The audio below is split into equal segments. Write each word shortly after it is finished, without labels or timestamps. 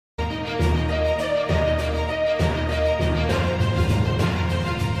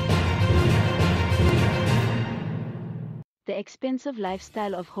The expensive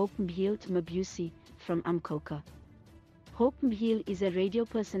lifestyle of Hope Mbhele Mabusi, from Umkhokha. Hope Mbhele is a radio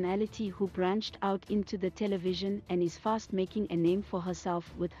personality who branched out into the television and is fast making a name for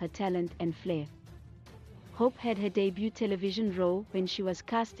herself with her talent and flair. Hope had her debut television role when she was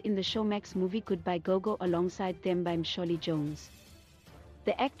cast in the Showmax movie Goodbye Gogo alongside Thembi Mtshali Jones.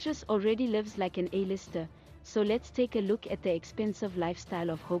 The actress already lives like an A-lister, so let's take a look at the expensive lifestyle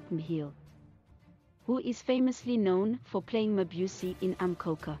of Hope Mbhele, who is famously known for playing Mabusi in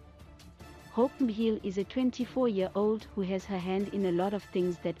Umkhokha. Hope Mbhele is a 24-year-old who has her hand in a lot of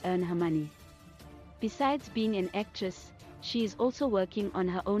things that earn her money. Besides being an actress, she is also working on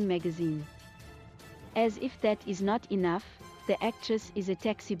her own magazine. As if that is not enough, the actress is a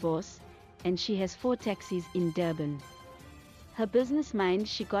taxi boss, and she has 4 taxis in Durban. Her business mind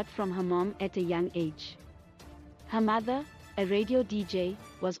she got from her mom at a young age. Her mother, a radio DJ,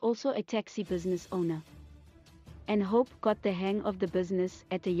 was also a taxi business owner. And Hope got the hang of the business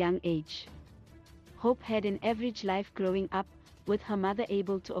at a young age. Hope had an average life growing up, with her mother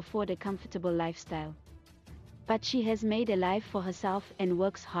able to afford a comfortable lifestyle. But she has made a life for herself and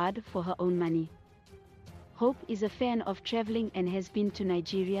works hard for her own money. Hope is a fan of traveling and has been to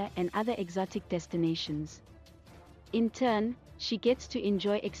Nigeria and other exotic destinations. In turn, she gets to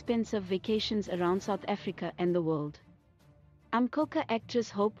enjoy expensive vacations around South Africa and the world. Umkhokha actress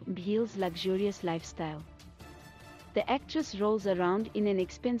Hope Mbhele's luxurious lifestyle. The actress rolls around in an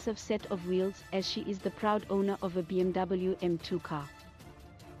expensive set of wheels as she is the proud owner of a BMW M2 car.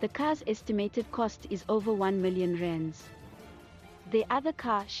 The car's estimated cost is over 1 million rands. The other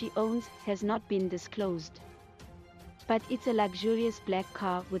car she owns has not been disclosed, but it's a luxurious black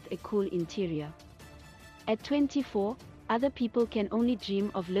car with a cool interior. At 24, other people can only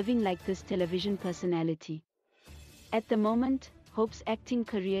dream of living like this television personality. At the moment, Hope's acting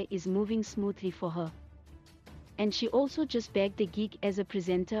career is moving smoothly for her. And she also just bagged a gig as a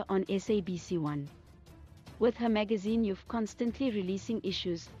presenter on SABC1. With her magazine Youth constantly releasing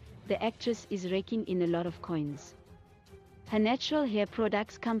issues, the actress is raking in a lot of coins. Her natural hair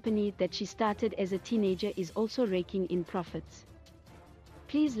products company that she started as a teenager is also raking in profits.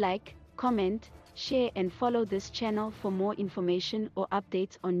 Please like, comment, share and follow this channel for more information or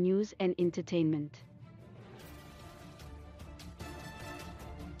updates on news and entertainment.